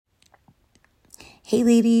Hey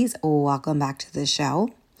ladies, welcome back to the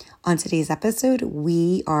show. On today's episode,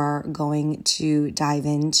 we are going to dive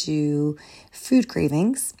into food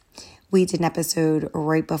cravings. We did an episode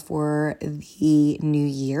right before the new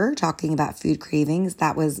year talking about food cravings.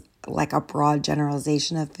 That was like a broad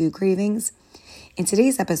generalization of food cravings. In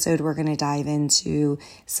today's episode, we're going to dive into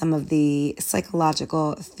some of the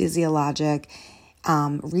psychological, physiologic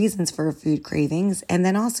reasons for food cravings. And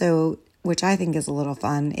then also, which I think is a little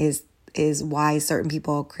fun, is why certain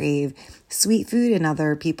people crave sweet food and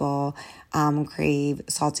other people crave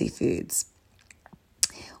salty foods.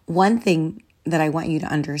 One thing that I want you to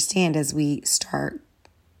understand as we start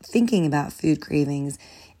thinking about food cravings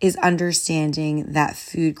is understanding that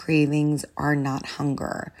food cravings are not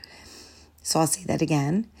hunger. So I'll say that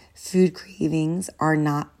again. Food cravings are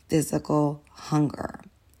not physical hunger.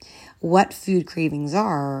 What food cravings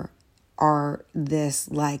are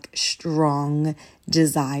this like strong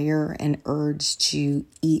desire and urge to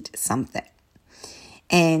eat something.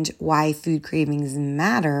 And why food cravings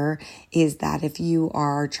matter is that if you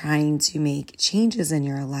are trying to make changes in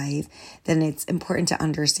your life, then it's important to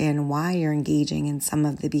understand why you're engaging in some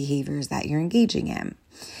of the behaviors that you're engaging in.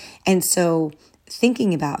 And so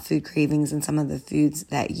thinking about food cravings and some of the foods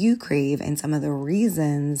that you crave and some of the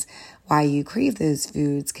reasons why you crave those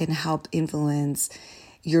foods can help influence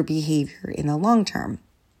your behavior in the long term.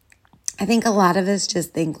 I think a lot of us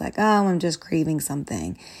just think like, oh, I'm just craving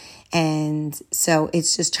something. And so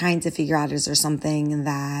it's just trying to figure out, is there something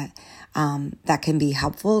that that can be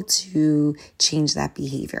helpful to change that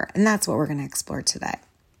behavior? And that's what we're going to explore today.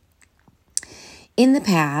 In the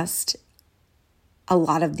past, a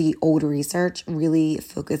lot of the old research really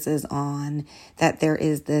focuses on that there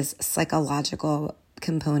is this psychological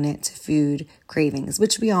component to food cravings,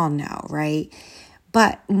 which we all know, right?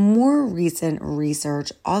 But more recent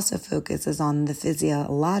research also focuses on the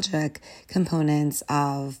physiologic components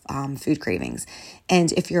of food cravings. And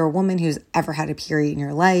if you're a woman who's ever had a period in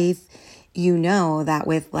your life, you know that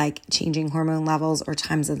with like changing hormone levels or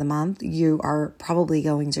times of the month, you are probably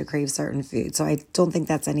going to crave certain foods. So I don't think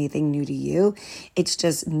that's anything new to you. It's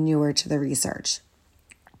just newer to the research.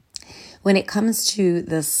 When it comes to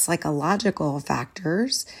the psychological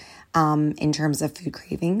factors, in terms of food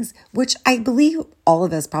cravings, which I believe all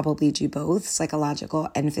of us probably do both, psychological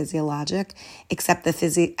and physiologic, except I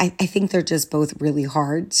think they're just both really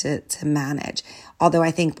hard to manage. Although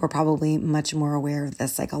I think we're probably much more aware of the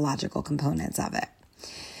psychological components of it.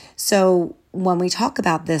 So when we talk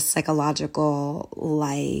about this psychological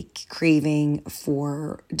like craving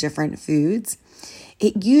for different foods,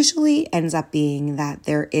 it usually ends up being that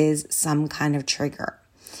there is some kind of trigger.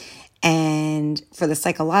 And for the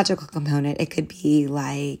psychological component, it could be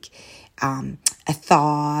like a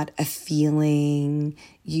thought, a feeling.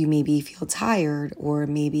 You maybe feel tired, or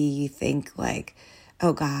maybe you think like,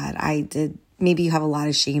 oh God, maybe you have a lot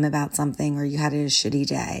of shame about something, or you had a shitty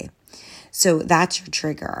day. So that's your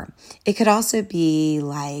trigger. It could also be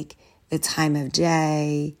like the time of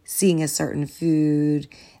day, seeing a certain food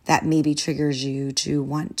that maybe triggers you to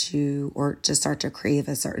want to, or to start to crave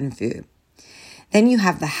a certain food. Then you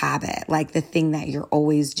have the habit, like the thing that you're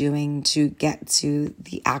always doing to get to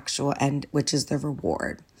the actual end, which is the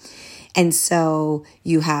reward. And so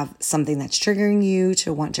you have something that's triggering you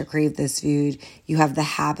to want to crave this food. You have the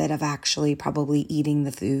habit of actually probably eating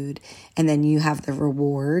the food. And then you have the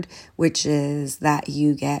reward, which is that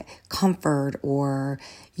you get comfort, or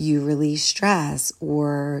you release stress,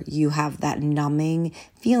 or you have that numbing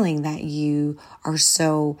feeling that you are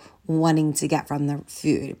so wanting to get from the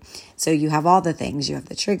food. So you have all the things. You have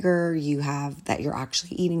the trigger, you have that you're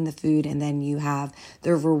actually eating the food, and then you have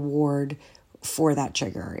the reward for that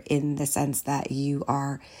trigger in the sense that you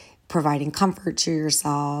are providing comfort to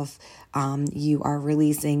yourself. You are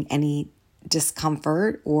releasing any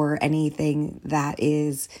discomfort or anything that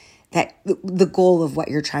is that the goal of what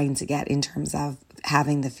you're trying to get in terms of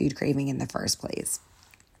having the food craving in the first place.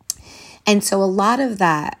 And so a lot of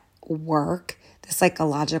that work, the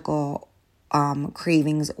psychological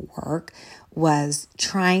cravings work, was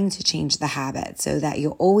trying to change the habit so that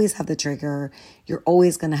you always have the trigger, you're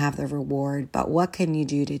always going to have the reward, but what can you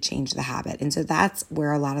do to change the habit? And so that's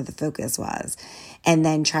where a lot of the focus was. And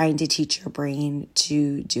then trying to teach your brain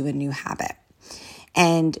to do a new habit.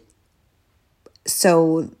 And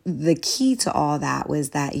so the key to all that was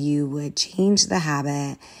that you would change the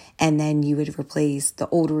habit, and then you would replace the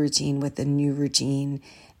old routine with the new routine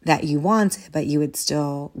that you wanted, but you would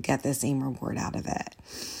still get the same reward out of it.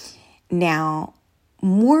 Now,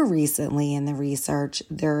 more recently in the research,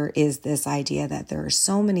 there is this idea that there are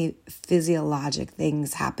so many physiologic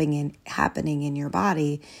things happening in your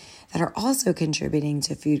body that are also contributing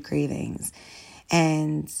to food cravings.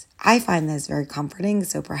 And I find this very comforting,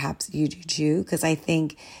 so perhaps you do too, because I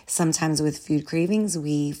think sometimes with food cravings,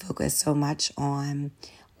 we focus so much on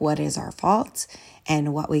what is our fault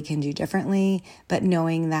and what we can do differently. But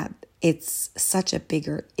knowing that it's such a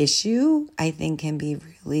bigger issue, I think can be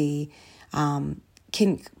really,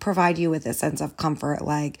 can provide you with a sense of comfort,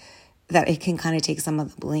 like that it can kind of take some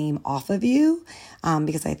of the blame off of you.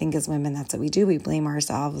 Because I think as women, that's what we do. We blame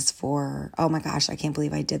ourselves for, oh my gosh, I can't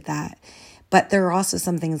believe I did that. But there are also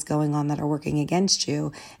some things going on that are working against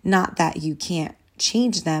you. Not that you can't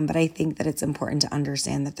change them, but I think that it's important to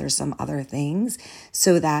understand that there's some other things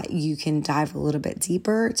so that you can dive a little bit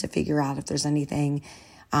deeper to figure out if there's anything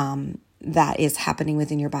that is happening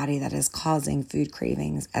within your body that is causing food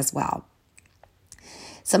cravings as well.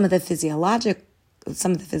 Some of the physiological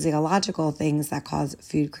things that cause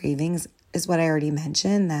food cravings is what I already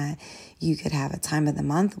mentioned, that you could have a time of the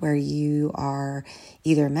month where you are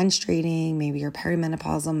either menstruating, maybe you're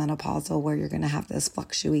perimenopausal, menopausal, where you're going to have those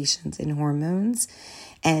fluctuations in hormones,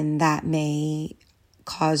 and that may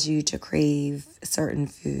cause you to crave certain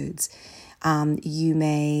foods. You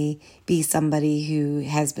may be somebody who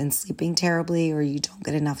has been sleeping terribly, or you don't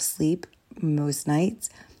get enough sleep most nights.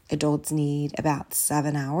 Adults need about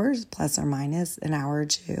 7 hours, plus or minus an hour or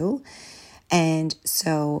two. And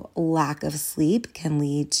so lack of sleep can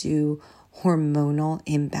lead to hormonal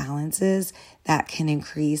imbalances that can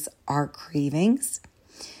increase our cravings.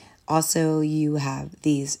 Also, you have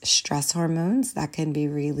these stress hormones that can be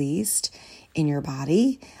released in your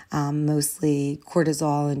body, mostly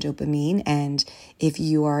cortisol and dopamine. And if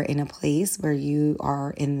you are in a place where you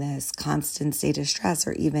are in this constant state of stress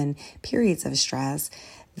or even periods of stress,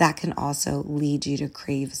 that can also lead you to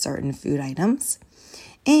crave certain food items.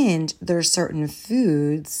 And there are certain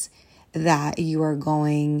foods that you are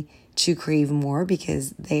going to crave more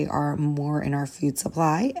because they are more in our food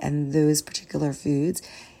supply. And those particular foods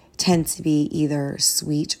tend to be either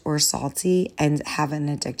sweet or salty and have an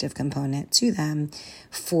addictive component to them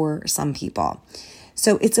for some people.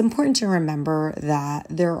 So it's important to remember that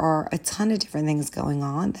there are a ton of different things going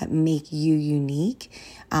on that make you unique,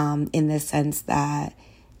 in the sense that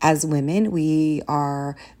as women, we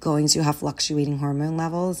are going to have fluctuating hormone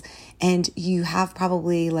levels, and you have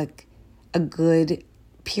probably like a good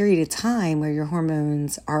period of time where your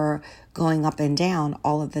hormones are going up and down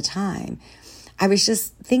all of the time. I was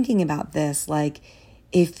just thinking about this, like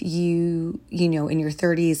if you know, in your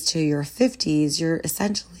 30s to your 50s, you're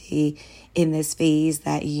essentially in this phase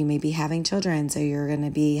that you may be having children. So you're going to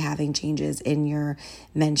be having changes in your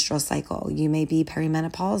menstrual cycle. You may be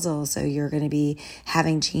perimenopausal. So you're going to be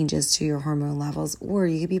having changes to your hormone levels, or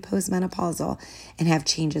you could be postmenopausal and have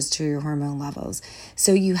changes to your hormone levels.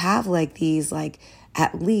 So you have like these, like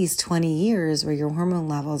at least 20 years where your hormone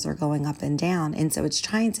levels are going up and down. And so it's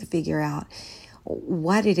trying to figure out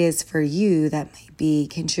what it is for you that might be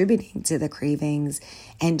contributing to the cravings,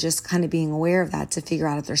 and just kind of being aware of that to figure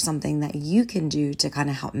out if there's something that you can do to kind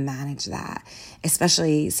of help manage that,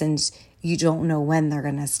 especially since you don't know when they're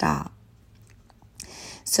going to stop.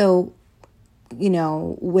 So, you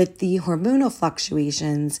know, with the hormonal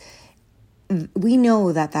fluctuations, we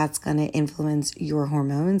know that that's going to influence your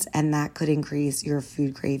hormones, and that could increase your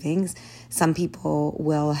food cravings. Some people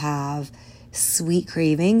will have sweet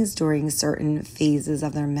cravings during certain phases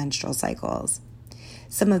of their menstrual cycles.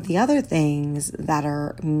 Some of the other things that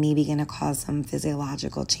are maybe going to cause some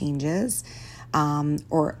physiological changes,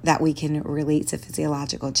 or that we can relate to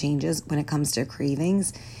physiological changes when it comes to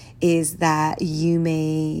cravings, is that you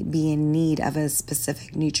may be in need of a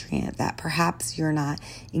specific nutrient that perhaps you're not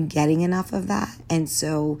getting enough of that, and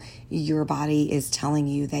so your body is telling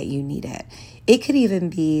you that you need it. It could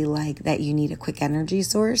even be like that you need a quick energy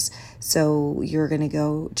source, so you're going to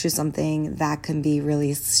go to something that can be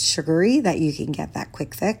really sugary that you can get that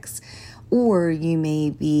quick fix, or you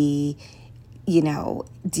may be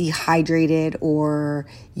dehydrated, or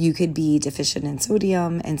you could be deficient in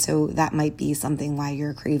sodium. And so that might be something why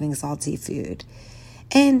you're craving salty food.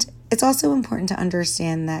 And it's also important to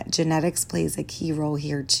understand that genetics plays a key role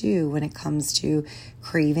here too when it comes to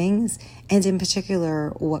cravings, and in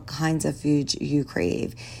particular, what kinds of foods you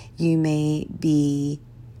crave. You may be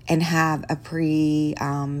and have a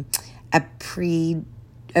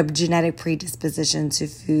genetic predisposition to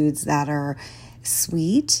foods that are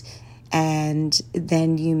sweet, and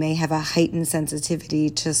then you may have a heightened sensitivity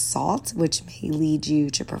to salt, which may lead you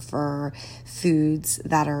to prefer foods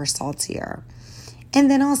that are saltier.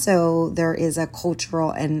 And then also there is a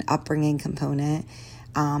cultural and upbringing component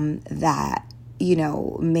that,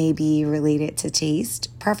 may be related to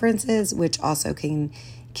taste preferences, which also can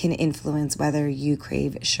can influence whether you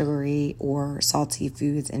crave sugary or salty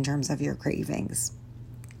foods in terms of your cravings.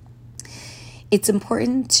 It's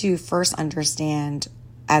important to first understand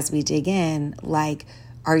as we dig in, like,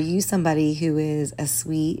 are you somebody who is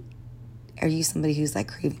are you somebody who's like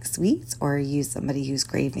craving sweets, or are you somebody who's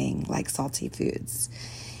craving like salty foods?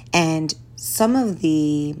 And some of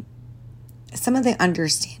the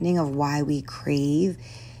understanding of why we crave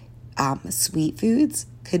sweet foods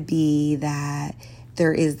could be that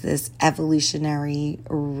there is this evolutionary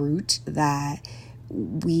root that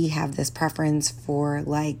we have this preference for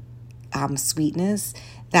like sweetness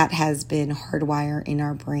that has been hardwired in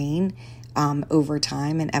our brain over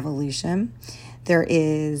time and evolution. There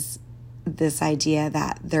is this idea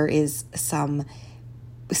that there is some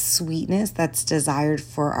sweetness that's desired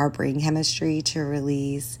for our brain chemistry to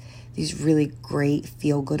release these really great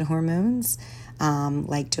feel-good hormones,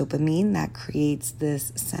 like dopamine, that creates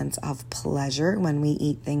this sense of pleasure when we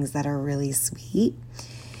eat things that are really sweet,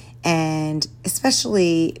 and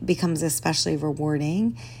becomes especially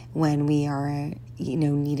rewarding when we are,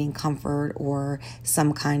 needing comfort or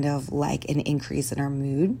some kind of like an increase in our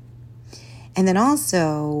mood. And then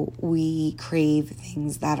also we crave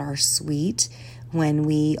things that are sweet when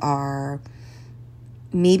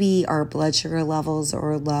maybe our blood sugar levels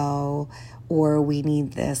are low, or we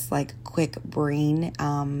need this like quick brain,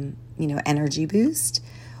 energy boost,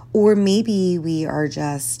 or maybe we are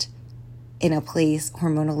just in a place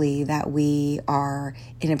hormonally that we are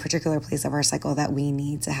in a particular place of our cycle that we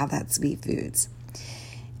need to have that sweet foods.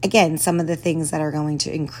 Again, some of the things that are going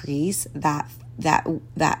to increase that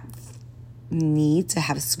need to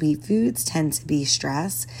have sweet foods tend to be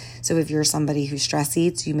stress. So if you're somebody who stress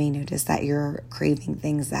eats, you may notice that you're craving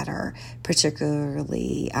things that are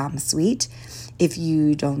particularly sweet. If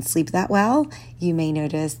you don't sleep that well, you may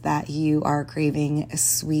notice that you are craving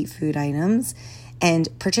sweet food items. And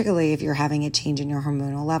particularly if you're having a change in your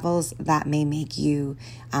hormonal levels, that may make you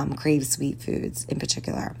crave sweet foods in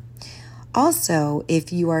particular. Also,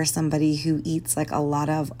 if you are somebody who eats like a lot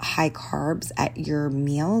of high carbs at your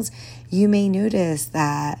meals, you may notice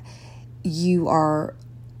that you are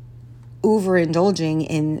overindulging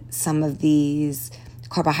in some of these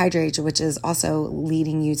carbohydrates, which is also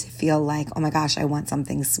leading you to feel like, oh my gosh, I want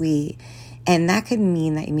something sweet. And that could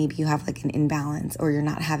mean that maybe you have like an imbalance, or you're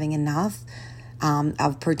not having enough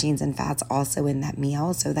of proteins and fats also in that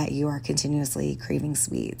meal, so that you are continuously craving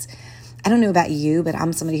sweets. I don't know about you, but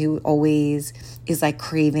I'm somebody who always is like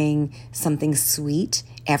craving something sweet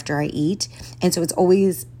after I eat. And so it's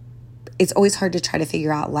always hard to try to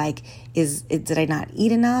figure out like, did I not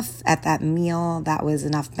eat enough at that meal that was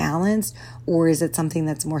enough balanced, or is it something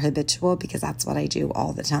that's more habitual because that's what I do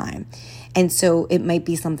all the time? And so it might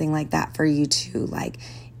be something like that for you too. Like,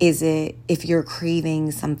 is it, if you're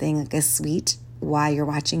craving something like a sweet while you're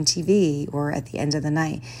watching TV or at the end of the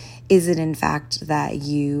night, is it in fact that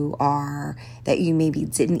you maybe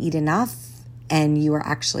didn't eat enough and you are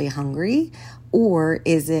actually hungry? Or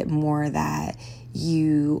is it more that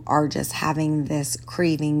you are just having this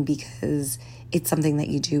craving because it's something that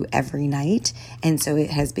you do every night, and so it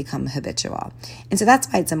has become habitual? And so that's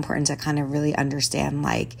why it's important to kind of really understand,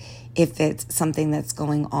 like, if it's something that's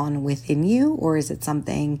going on within you, or is it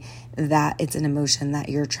something that it's an emotion that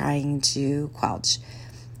you're trying to quench.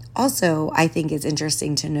 Also, I think it's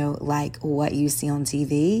interesting to note, like, what you see on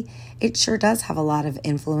TV. It sure does have a lot of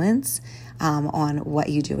influence on what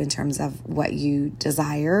you do in terms of what you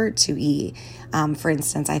desire to eat. For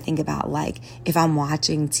instance, I think about, like, if I'm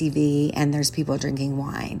watching TV and there's people drinking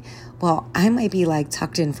wine, well, I might be like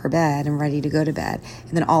tucked in for bed and ready to go to bed.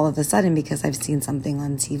 And then all of a sudden, because I've seen something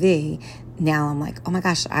on TV, now I'm like, oh my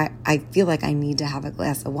gosh, I feel like I need to have a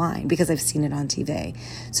glass of wine because I've seen it on TV.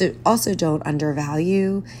 So also don't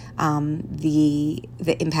undervalue the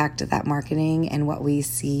impact of that marketing and what we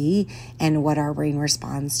see and what our brain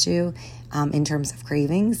responds to in terms of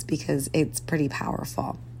cravings, because it's pretty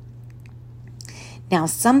powerful. Now,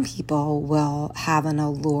 some people will have an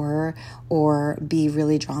allure or be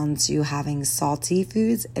really drawn to having salty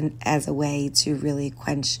foods and as a way to really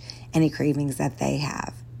quench any cravings that they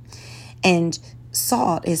have. And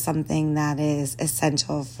salt is something that is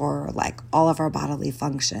essential for like all of our bodily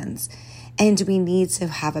functions. And we need to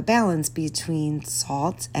have a balance between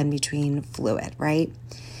salt and between fluid, right?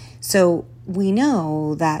 So we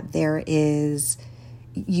know that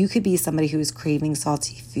you could be somebody who is craving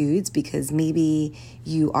salty foods because maybe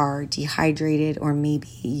you are dehydrated, or maybe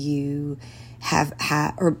you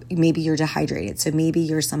or maybe you're dehydrated. So maybe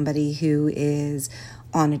you're somebody who is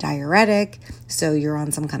on a diuretic, so you're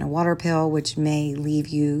on some kind of water pill, which may leave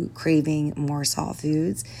you craving more salt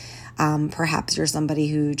foods. Perhaps you're somebody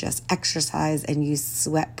who just exercise and you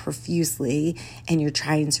sweat profusely and you're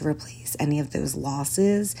trying to replace any of those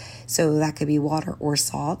losses. So that could be water or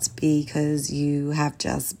salt because you have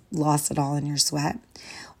just lost it all in your sweat.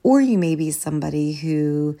 Or you may be somebody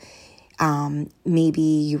who maybe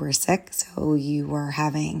you were sick, so you were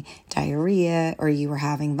having diarrhea or you were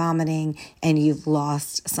having vomiting and you've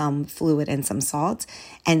lost some fluid and some salt.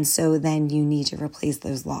 And so then you need to replace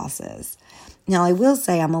those losses. Now, I will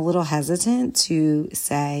say I'm a little hesitant to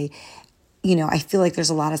say, I feel like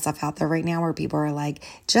there's a lot of stuff out there right now where people are like,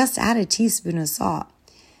 just add a teaspoon of salt.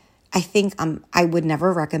 I think I would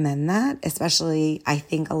never recommend that, especially I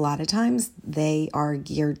think a lot of times they are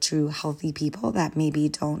geared to healthy people that maybe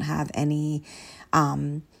don't have any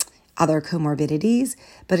other comorbidities,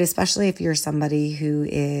 but especially if you're somebody who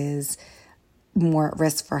is more at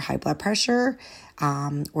risk for high blood pressure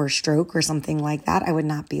or stroke or something like that, I would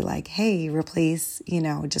not be like, hey, replace,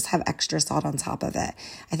 just have extra salt on top of it.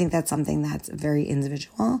 I think that's something that's very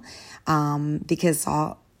individual because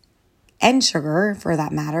salt and sugar, for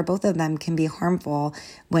that matter, both of them can be harmful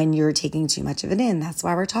when you're taking too much of it in. That's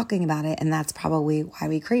why we're talking about it, and that's probably why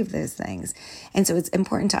we crave those things. And so it's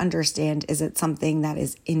important to understand, is it something that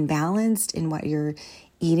is imbalanced in what you're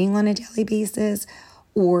eating on a daily basis,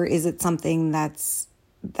 or is it something that's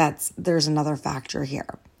there's another factor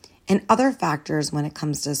here? And other factors when it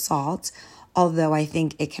comes to salt, although I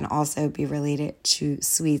think it can also be related to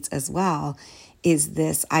sweets as well, is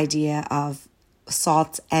this idea of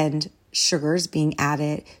salt and sugars being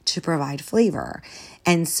added to provide flavor.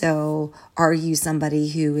 And so are you somebody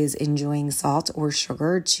who is enjoying salt or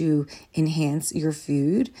sugar to enhance your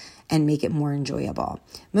food and make it more enjoyable?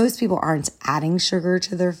 Most people aren't adding sugar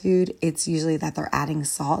to their food. It's usually that they're adding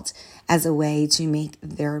salt as a way to make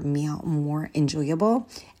their meal more enjoyable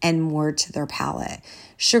and more to their palate.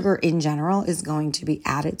 Sugar in general is going to be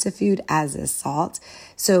added to food, as is salt.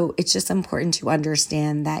 So it's just important to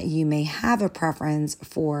understand that you may have a preference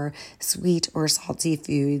for sweet or salty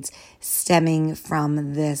foods stemming from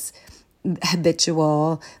this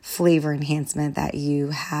habitual flavor enhancement that you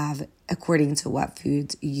have according to what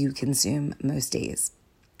foods you consume most days.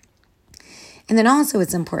 And then also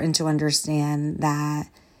it's important to understand that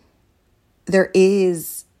there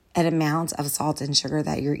is an amount of salt and sugar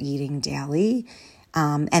that you're eating daily.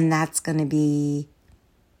 And that's going to be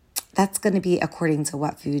according to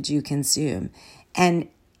what foods you consume. And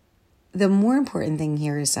the more important thing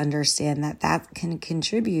here is to understand that that can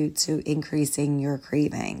contribute to increasing your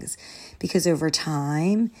cravings, because over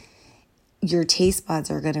time, your taste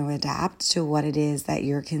buds are going to adapt to what it is that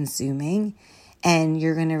you're consuming, and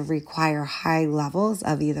you're going to require high levels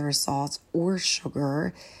of either salt or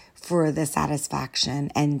sugar for the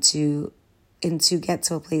satisfaction and to get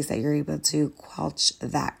to a place that you're able to quench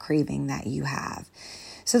that craving that you have.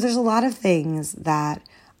 So there's a lot of things that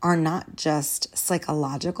are not just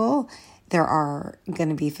psychological. There are going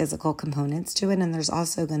to be physical components to it, and there's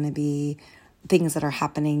also going to be things that are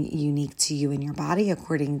happening unique to you in your body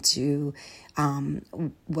according to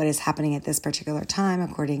what is happening at this particular time,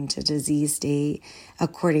 according to disease state,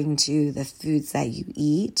 according to the foods that you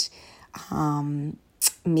eat,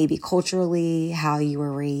 maybe culturally, how you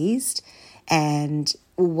were raised, and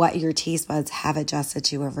what your taste buds have adjusted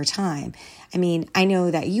to over time. I mean, I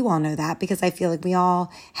know that you all know that because I feel like we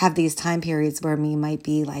all have these time periods where we might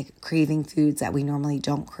be like craving foods that we normally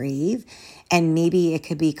don't crave. And maybe it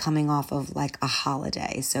could be coming off of like a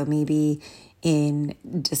holiday. So maybe in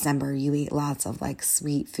December, you ate lots of like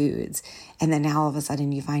sweet foods. And then now all of a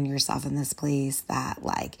sudden you find yourself in this place that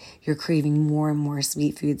like you're craving more and more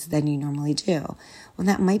sweet foods than you normally do. Well,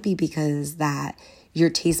 that might be because that your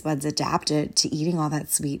taste buds adapted to eating all that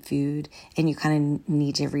sweet food, and you kind of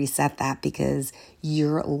need to reset that because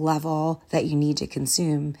your level that you need to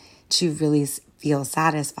consume to really feel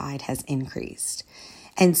satisfied has increased.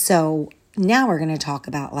 And so now we're going to talk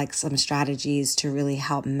about like some strategies to really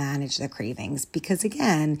help manage the cravings, because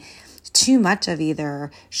again, too much of either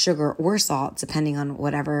sugar or salt, depending on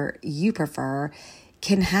whatever you prefer,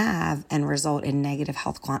 can have and result in negative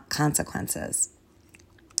health consequences.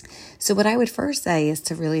 So what I would first say is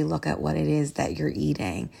to really look at what it is that you're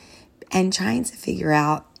eating and trying to figure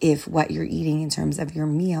out if what you're eating in terms of your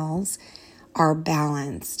meals are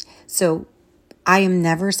balanced. So I am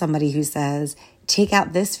never somebody who says, take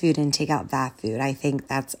out this food and take out that food. I think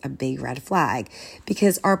that's a big red flag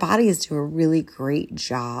because our bodies do a really great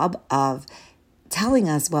job of telling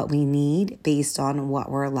us what we need based on what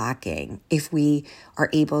we're lacking if we are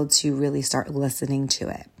able to really start listening to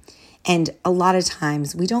it. And a lot of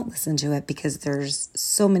times we don't listen to it because there's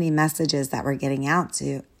so many messages that we're getting out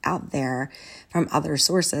there from other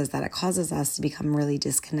sources that it causes us to become really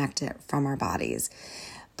disconnected from our bodies.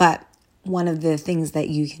 But one of the things that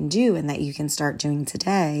you can do and that you can start doing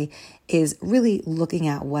today is really looking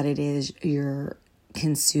at what it is you're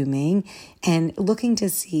consuming and looking to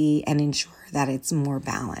see and ensure that it's more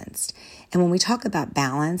balanced. And when we talk about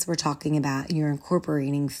balance, we're talking about you're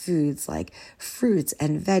incorporating foods like fruits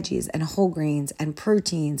and veggies and whole grains and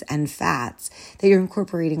proteins and fats, that you're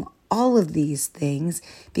incorporating all of these things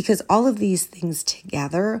because all of these things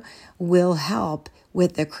together will help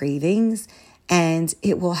with the cravings. And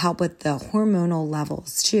it will help with the hormonal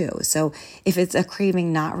levels too. So if it's a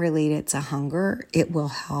craving not related to hunger, it will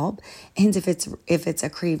help. And if it's a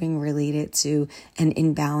craving related to an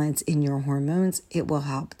imbalance in your hormones, it will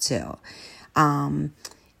help too.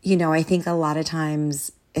 I think a lot of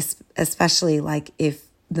times, especially like if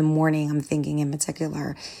the morning I'm thinking in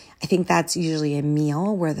particular, I think that's usually a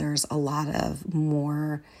meal where there's a lot of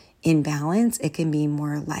more imbalance. It can be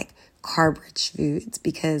more like carb-rich foods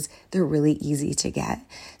because they're really easy to get.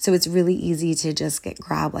 So it's really easy to just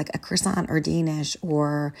grab like a croissant or Danish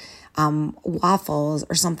or waffles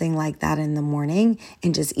or something like that in the morning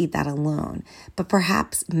and just eat that alone. But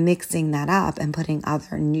perhaps mixing that up and putting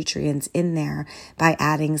other nutrients in there by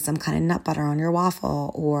adding some kind of nut butter on your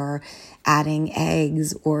waffle or adding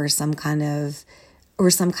eggs or some kind of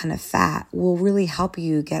fat will really help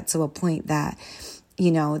you get to a point that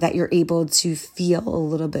that you're able to feel a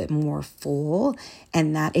little bit more full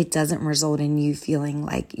and that it doesn't result in you feeling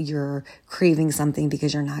like you're craving something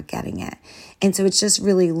because you're not getting it. And so it's just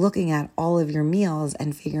really looking at all of your meals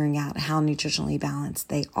and figuring out how nutritionally balanced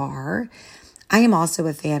they are. I am also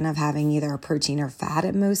a fan of having either a protein or fat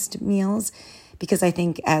at most meals because I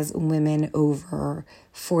think as women over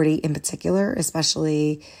 40 in particular,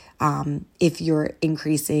 especially if you're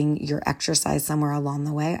increasing your exercise somewhere along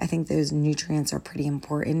the way, I think those nutrients are pretty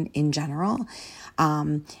important in general.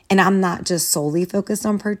 And I'm not just solely focused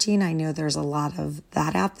on protein. I know there's a lot of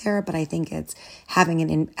that out there, but I think it's having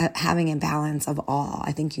a balance of all.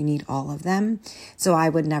 I think you need all of them. So I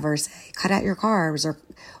would never say cut out your carbs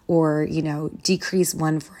or decrease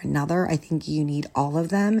one for another. I think you need all of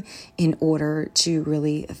them in order to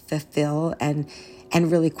really fulfill and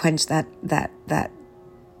really quench that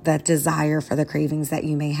desire for the cravings that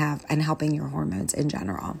you may have and helping your hormones in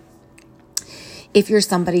general. If you're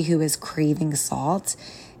somebody who is craving salt,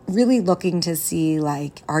 really looking to see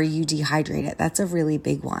are you dehydrated? That's a really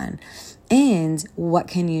big one. And what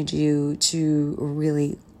can you do to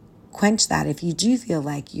really quench that if you do feel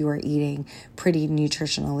like you are eating pretty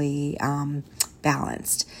nutritionally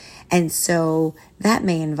balanced? And so that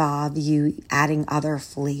may involve you adding other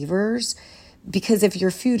flavors, because if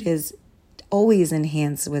your food is always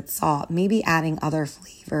enhanced with salt, maybe adding other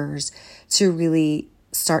flavors to really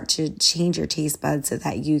start to change your taste buds so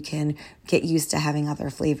that you can get used to having other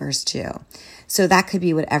flavors too. So that could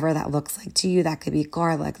be whatever that looks like to you. That could be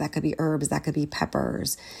garlic, that could be herbs, that could be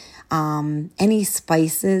peppers, any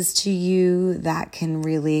spices to you that can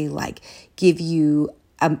really give you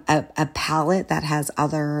a palate that has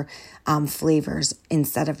other flavors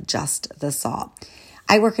instead of just the salt.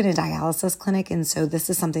 I work in a dialysis clinic, and so this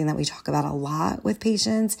is something that we talk about a lot with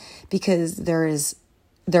patients because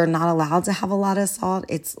they're not allowed to have a lot of salt.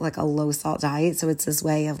 It's like a low salt diet. So it's this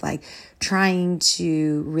way of trying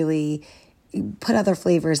to really put other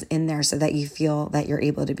flavors in there so that you feel that you're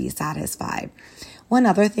able to be satisfied. One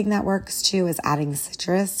other thing that works too is adding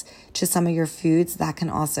citrus to some of your foods. That can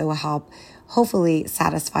also help hopefully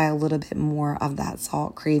satisfy a little bit more of that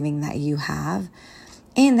salt craving that you have.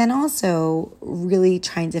 And then also really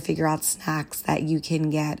trying to figure out snacks that you can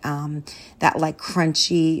get that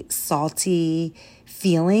crunchy, salty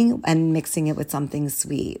feeling and mixing it with something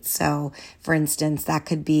sweet. So for instance, that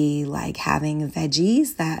could be having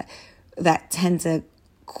veggies that tend to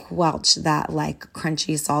quelch that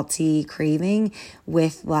crunchy, salty craving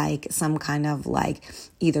with some kind of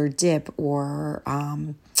either dip or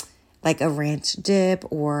a ranch dip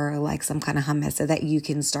or some kind of hummus so that you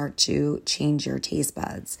can start to change your taste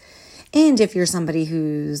buds. And if you're somebody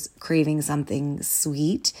who's craving something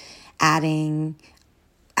sweet, adding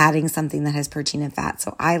something that has protein and fat.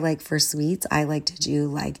 So for sweets, I like to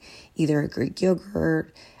do either a Greek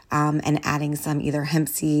yogurt and adding some either hemp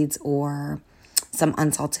seeds or some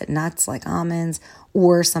unsalted nuts like almonds,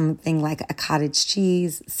 Or something like a cottage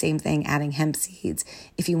cheese, same thing, adding hemp seeds.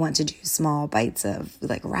 If you want to do small bites of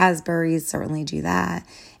like raspberries, certainly do that.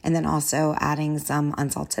 And then also adding some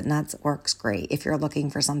unsalted nuts works great if you're looking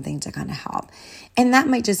for something to kind of help. And that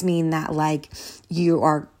might just mean that like you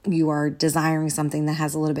are desiring something that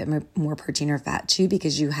has a little bit more protein or fat too,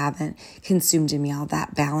 because you haven't consumed a meal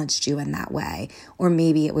that balanced you in that way. Or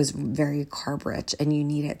maybe it was very carb rich and you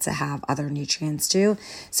need it to have other nutrients too.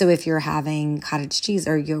 So if you're having cottage cheese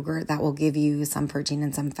or yogurt, that will give you some protein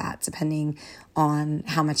and some fat depending on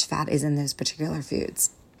how much fat is in those particular foods.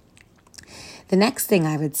 The next thing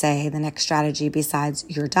I would say, the next strategy besides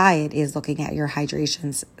your diet is looking at your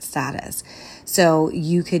hydration status. So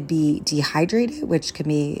you could be dehydrated, which could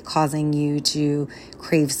be causing you to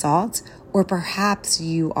crave salt, or perhaps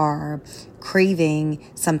you are craving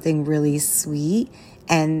something really sweet,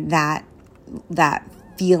 and that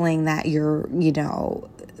feeling that you're,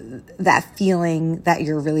 that feeling that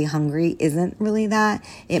you're really hungry isn't really that.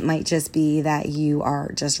 It might just be that you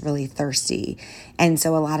are just really thirsty. And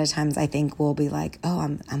so a lot of times I think we'll be like, oh,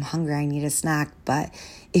 I'm hungry, I need a snack. But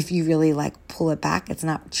if you really like pull it back, it's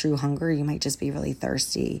not true hunger. You might just be really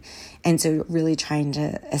thirsty. And so really trying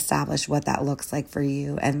to establish what that looks like for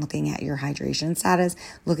you and looking at your hydration status,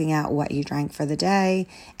 looking at what you drank for the day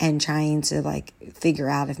and trying to like figure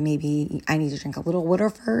out if maybe I need to drink a little water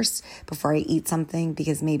first before I eat something,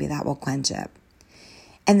 because maybe that will quench it.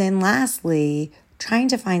 And then lastly, trying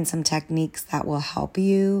to find some techniques that will help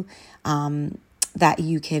you, that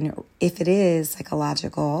you can, if it is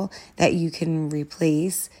psychological, that you can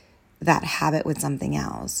replace that habit with something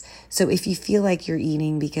else. So if you feel like you're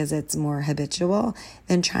eating because it's more habitual,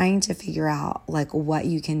 then trying to figure out like what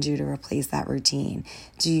you can do to replace that routine.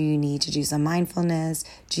 Do you need to do some mindfulness?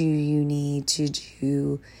 Do you need to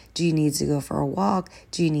go for a walk?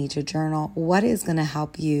 Do you need to journal? What is going to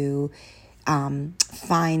help you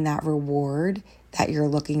find that reward that you're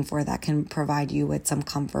looking for, that can provide you with some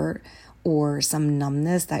comfort or some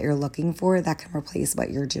numbness that you're looking for, that can replace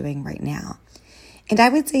what you're doing right now? And I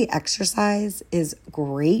would say exercise is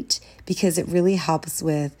great because it really helps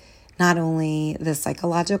with not only the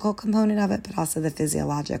psychological component of it, but also the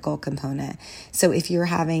physiological component. So if you're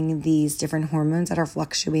having these different hormones that are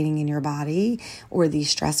fluctuating in your body, or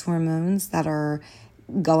these stress hormones that are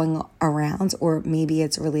going around, or maybe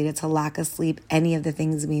it's related to lack of sleep, any of the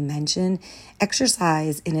things we mentioned,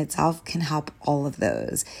 exercise in itself can help all of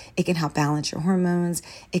those. It can help balance your hormones.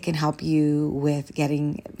 It can help you with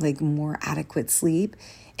getting like more adequate sleep.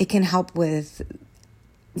 It can help with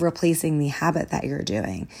replacing the habit that you're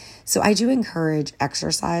doing. So I do encourage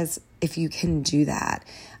exercise if you can do that,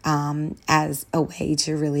 as a way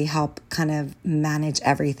to really help kind of manage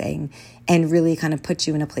everything and really kind of put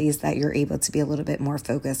you in a place that you're able to be a little bit more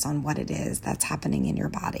focused on what it is that's happening in your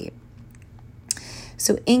body.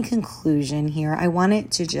 So in conclusion here, I wanted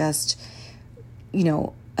to just,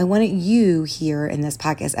 I wanted you here in this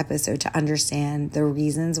podcast episode to understand the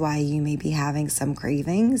reasons why you may be having some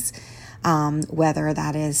cravings, whether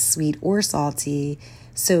that is sweet or salty,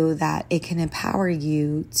 so that it can empower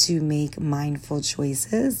you to make mindful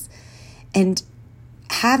choices. And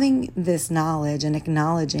having this knowledge and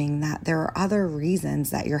acknowledging that there are other reasons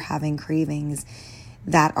that you're having cravings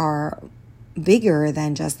that are bigger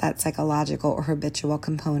than just that psychological or habitual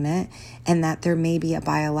component, and that there may be a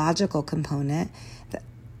biological component,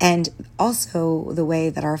 and also the way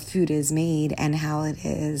that our food is made and how it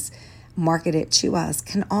is marketed to us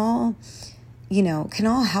can all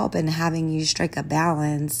help in having you strike a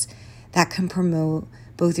balance that can promote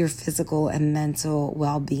both your physical and mental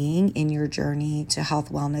well-being in your journey to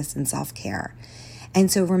health, wellness, and self-care.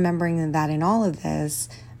 And so remembering that in all of this,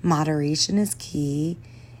 moderation is key,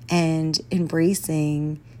 and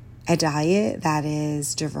embracing a diet that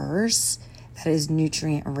is diverse, that is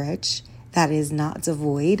nutrient-rich, that is not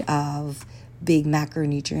devoid of big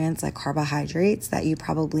macronutrients like carbohydrates, that you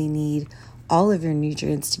probably need all of your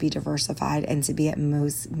nutrients to be diversified and to be at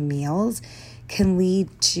most meals, can lead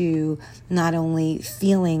to not only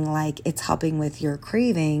feeling like it's helping with your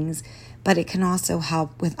cravings, but it can also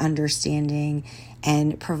help with understanding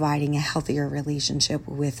and providing a healthier relationship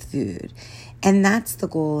with food. And that's the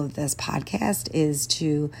goal of this podcast, is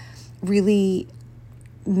to really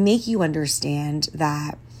make you understand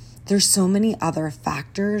that there's so many other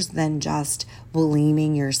factors than just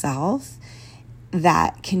blaming yourself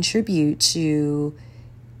that contribute to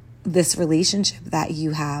this relationship that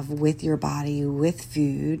you have with your body, with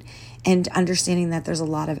food, and understanding that there's a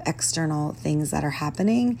lot of external things that are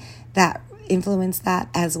happening that influence that,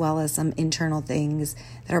 as well as some internal things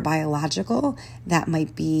that are biological that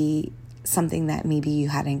might be something that maybe you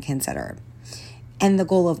hadn't considered. And the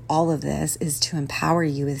goal of all of this is to empower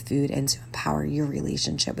you with food and to empower your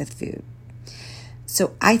relationship with food.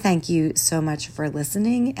 So I thank you so much for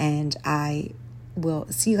listening, and I will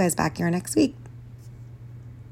see you guys back here next week.